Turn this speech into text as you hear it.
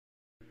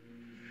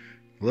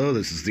Hello,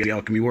 this is the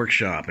Alchemy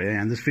Workshop,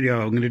 and this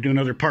video I'm going to do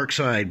another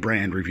Parkside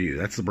brand review.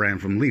 That's the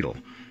brand from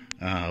LIDL.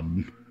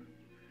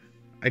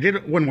 I did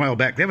it one while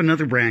back. They have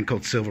another brand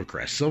called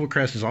Silvercrest.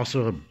 Silvercrest is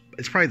also,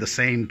 it's probably the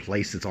same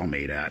place it's all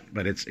made at,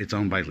 but it's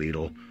owned by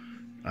LIDL.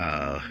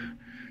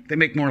 They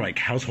make more like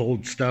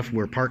household stuff,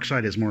 where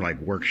Parkside is more like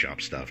workshop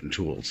stuff and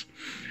tools.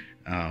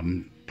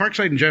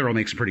 Parkside in general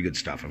makes some pretty good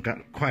stuff. I've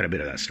got quite a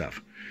bit of that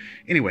stuff.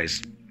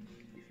 Anyways,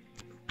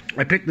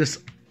 I picked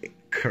this.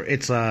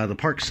 It's the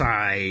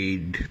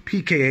Parkside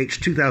PKH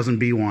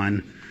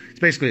 2000B1. It's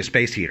basically a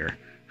space heater,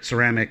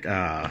 ceramic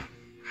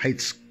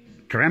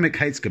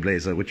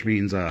Heizgebläse, which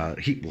means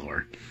heat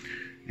blower,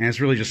 and it's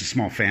really just a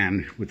small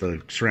fan with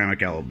a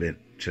ceramic element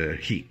to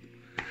heat.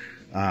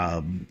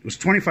 It was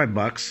 25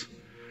 bucks.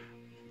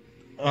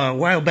 A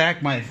while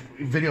back, my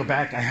video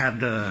back, I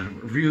had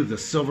reviewed the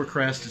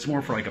Silvercrest. It's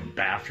more for like a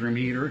bathroom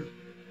heater,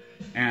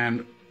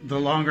 and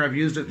the longer I've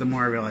used it, the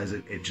more I realize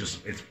it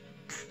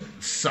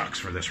sucks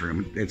for this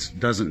room. It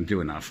doesn't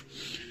do enough.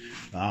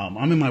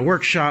 I'm in my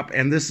workshop,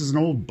 and this is an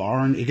old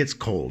barn. It gets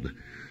cold,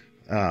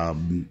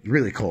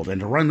 really cold, and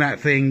to run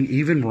that thing,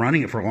 even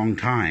running it for a long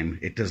time,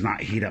 it does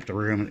not heat up the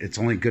room. It's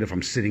only good if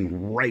I'm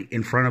sitting right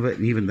in front of it,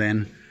 and even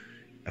then,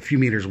 a few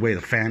meters away, the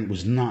fan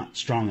was not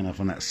strong enough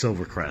on that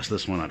Silvercrest,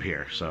 this one up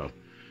here. So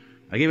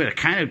I gave it a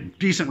kind of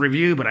decent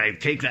review, but I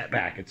take that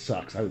back. It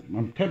sucks.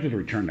 I'm tempted to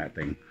return that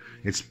thing.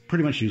 It's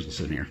pretty much useless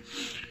in here.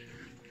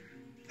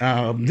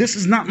 This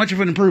is not much of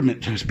an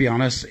improvement, to be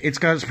honest. It's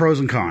got its pros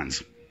and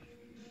cons.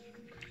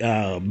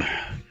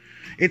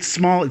 It's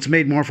small. It's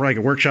made more for like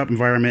a workshop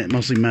environment,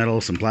 mostly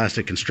metal, some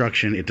plastic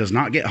construction. It does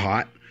not get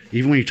hot,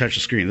 even when you touch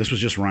the screen. This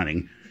was just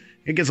running.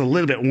 It gets a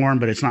little bit warm,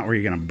 but it's not where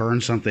you're going to burn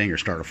something or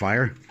start a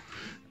fire.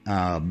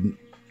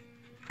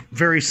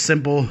 Very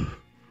simple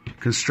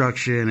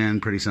construction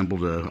and pretty simple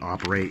to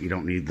operate. You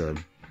don't need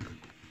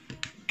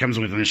comes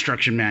with an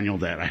instruction manual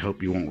that I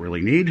hope you won't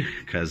really need,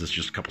 because it's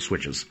just a couple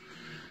switches.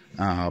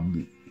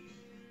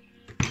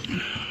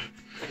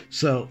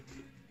 So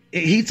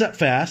it heats up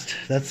fast.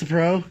 That's the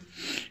pro.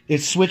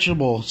 It's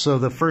switchable. So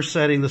the first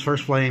setting, this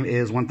first flame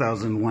is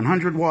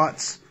 1100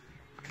 watts,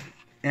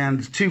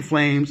 and two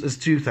flames is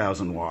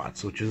 2000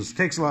 watts, which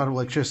takes a lot of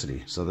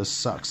electricity. So this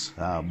sucks.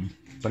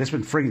 But it's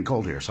been friggin'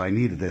 cold here, so I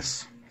needed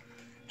this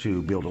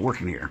to be able to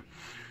work in here.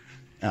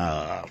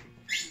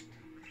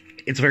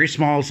 It's very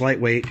small, it's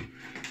lightweight.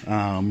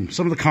 Some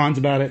of the cons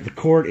about it: the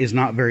cord is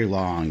not very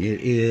long.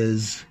 It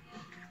is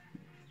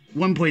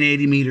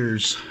 1.80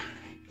 meters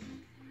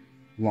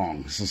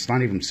long, so it's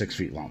not even 6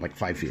 feet long, like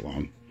 5 feet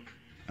long.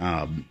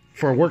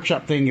 For a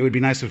workshop thing, it would be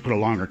nice if they put a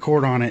longer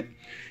cord on it,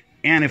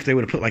 and if they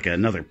would have put like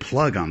another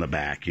plug on the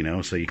back, you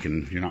know, so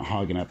you're not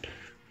hogging up.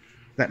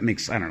 That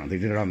makes, I don't know, they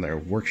did it on their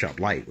workshop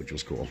light, which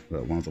was cool,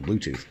 the one with the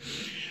Bluetooth.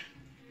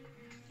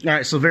 All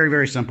right, so very,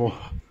 very simple.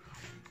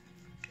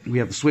 We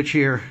have the switch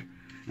here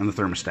and the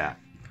thermostat.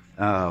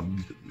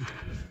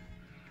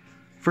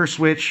 First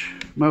switch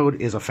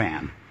mode is a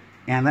fan,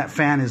 and that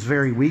fan is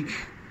very weak.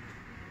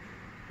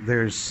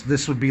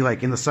 This would be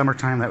like in the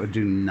summertime, that would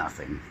do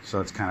nothing. So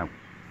it's kind of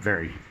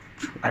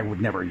I would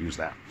never use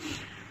that.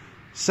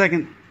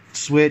 Second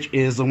switch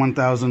is the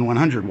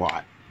 1100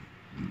 watt.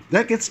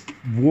 That gets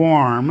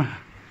warm,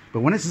 but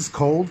when it's this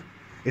cold,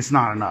 it's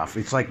not enough.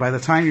 It's like by the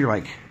time you're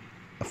like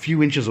a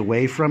few inches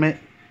away from it,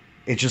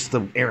 it's just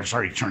the air is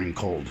already turning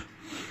cold.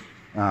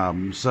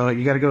 So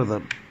you got to go to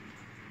the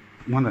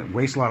one that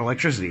wastes a lot of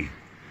electricity,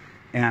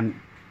 and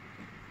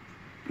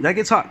that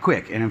gets hot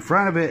quick. And in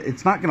front of it,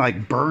 it's not gonna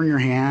like burn your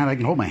hand. I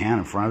can hold my hand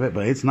in front of it,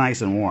 but it's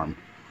nice and warm.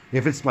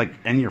 If it's like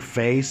in your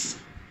face,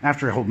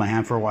 after I hold my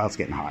hand for a while, it's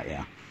getting hot.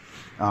 Yeah.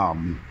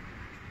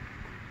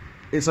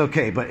 It's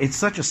okay, but it's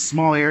such a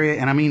small area,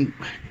 and I mean,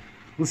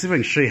 let's see if I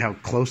can show you how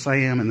close I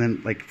am, and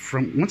then like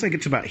once I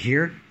get to about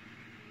here,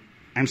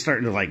 I'm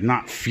starting to like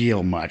not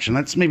feel much, and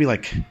that's maybe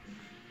like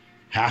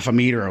half a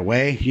meter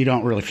away. You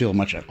don't really feel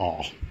much at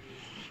all.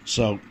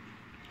 So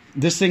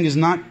this thing is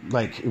not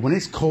like, when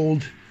it's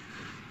cold,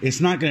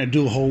 it's not going to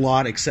do a whole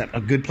lot, except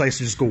a good place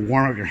to just go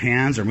warm up your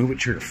hands or move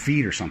it to your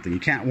feet or something. You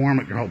can't warm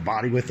up your whole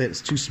body with it.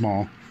 It's too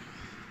small.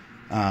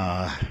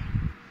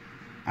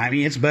 I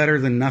mean, it's better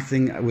than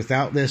nothing.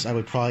 Without this, I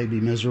would probably be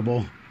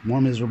miserable,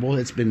 more miserable.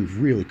 It's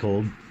been really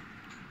cold.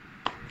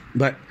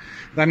 But,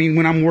 I mean,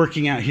 when I'm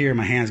working out here,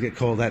 my hands get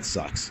cold. That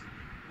sucks.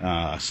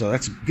 So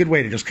that's a good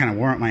way to just kind of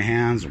warm up my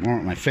hands, warm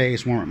up my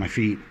face, warm up my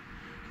feet.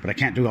 But I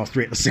can't do all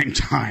three at the same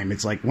time.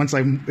 It's like when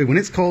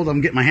it's cold,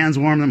 I'm getting my hands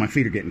warm, then my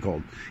feet are getting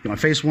cold. Get my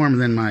face warm,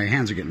 and then my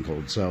hands are getting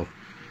cold. So,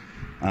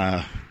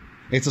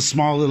 it's a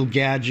small little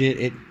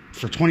gadget.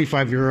 For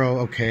 25 euro,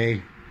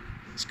 okay.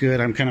 It's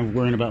good. I'm kind of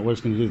worrying about what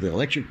it's going to do to the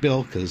electric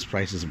bill, because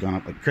prices have gone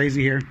up like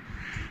crazy here.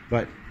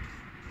 But,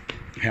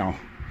 hell,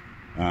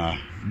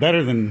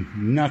 better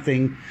than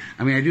nothing.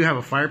 I mean, I do have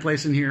a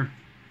fireplace in here.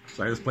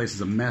 Sorry, this place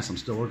is a mess. I'm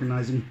still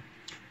organizing.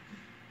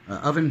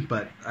 Oven,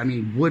 but, I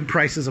mean, wood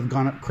prices have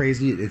gone up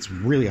crazy. It's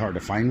really hard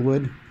to find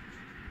wood.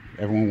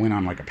 Everyone went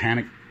on like a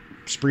panic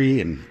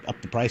spree and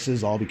upped the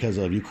prices, all because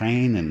of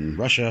Ukraine and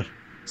Russia,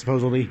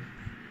 supposedly.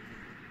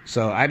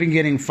 So I've been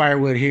getting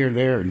firewood here and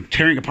there and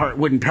tearing apart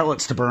wooden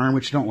pellets to burn,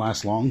 which don't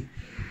last long.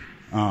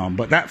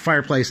 But that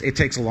fireplace, it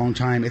takes a long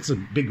time. It's a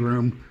big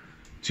room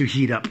to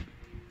heat up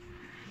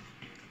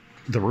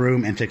the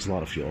room and takes a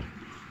lot of fuel.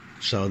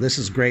 So this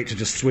is great to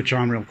just switch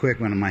on real quick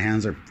when my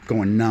hands are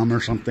going numb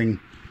or something.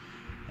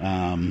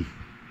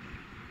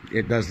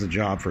 It does the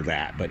job for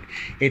that, but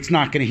it's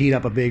not going to heat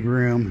up a big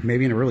room.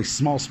 Maybe in a really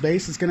small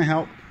space it's going to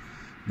help,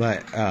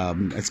 but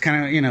it's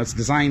kind of, you know, it's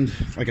designed,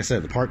 like I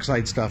said, the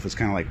Parkside stuff is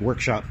kind of like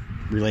workshop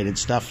related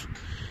stuff.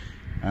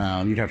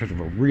 You'd have to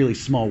have a really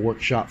small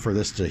workshop for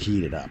this to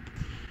heat it up.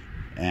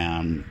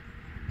 And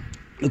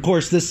of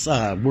course this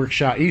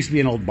workshop, it used to be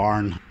an old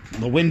barn.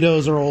 The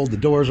windows are old, the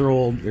doors are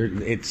old,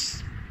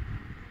 it's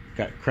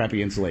got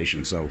crappy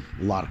insulation, so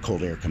a lot of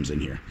cold air comes in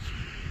here.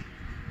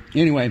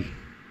 Anyway,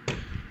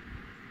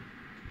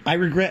 I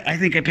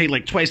think I paid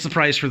like twice the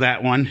price for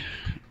that one,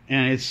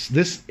 and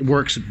this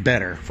works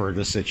better for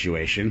this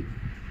situation,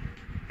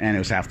 and it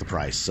was half the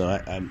price. So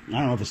I don't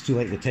know if it's too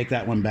late to take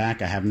that one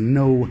back. I have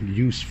no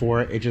use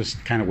for it. It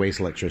just kind of wastes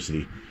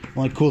electricity. The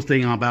only cool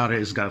thing about it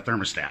is it's got a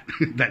thermostat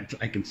that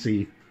I can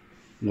see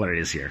what it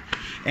is here.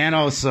 And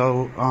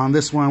also on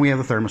this one we have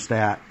the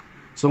thermostat.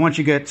 So once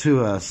you get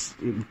to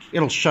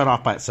it'll shut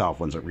off by itself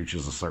once it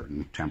reaches a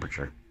certain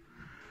temperature.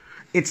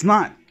 It's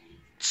not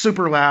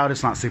super loud,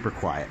 it's not super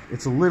quiet.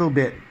 It's a little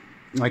bit,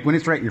 like when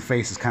it's right in your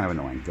face, it's kind of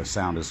annoying. The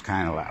sound is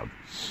kind of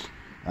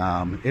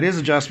loud. It is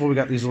adjustable. We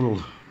got these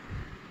little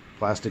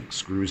plastic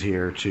screws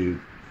here to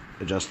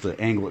adjust the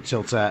angle it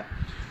tilts at.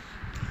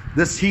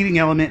 This heating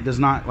element does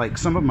not, like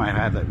some of them I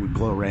had that would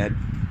glow red.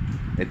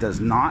 It does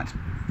not.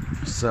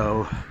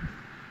 So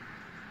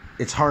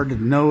it's hard to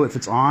know if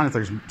it's on, if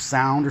there's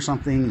sound or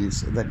something.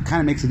 That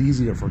kind of makes it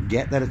easy to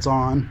forget that it's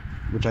on,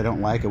 which I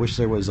don't like. I wish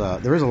there is a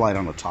light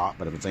on the top,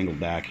 but if it's angled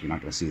back, you're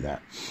not going to see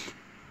that.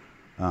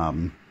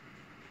 Well,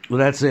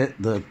 that's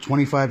it. The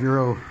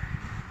 €25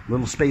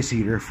 little space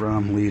heater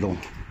from LIDL.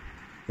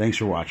 Thanks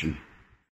for watching.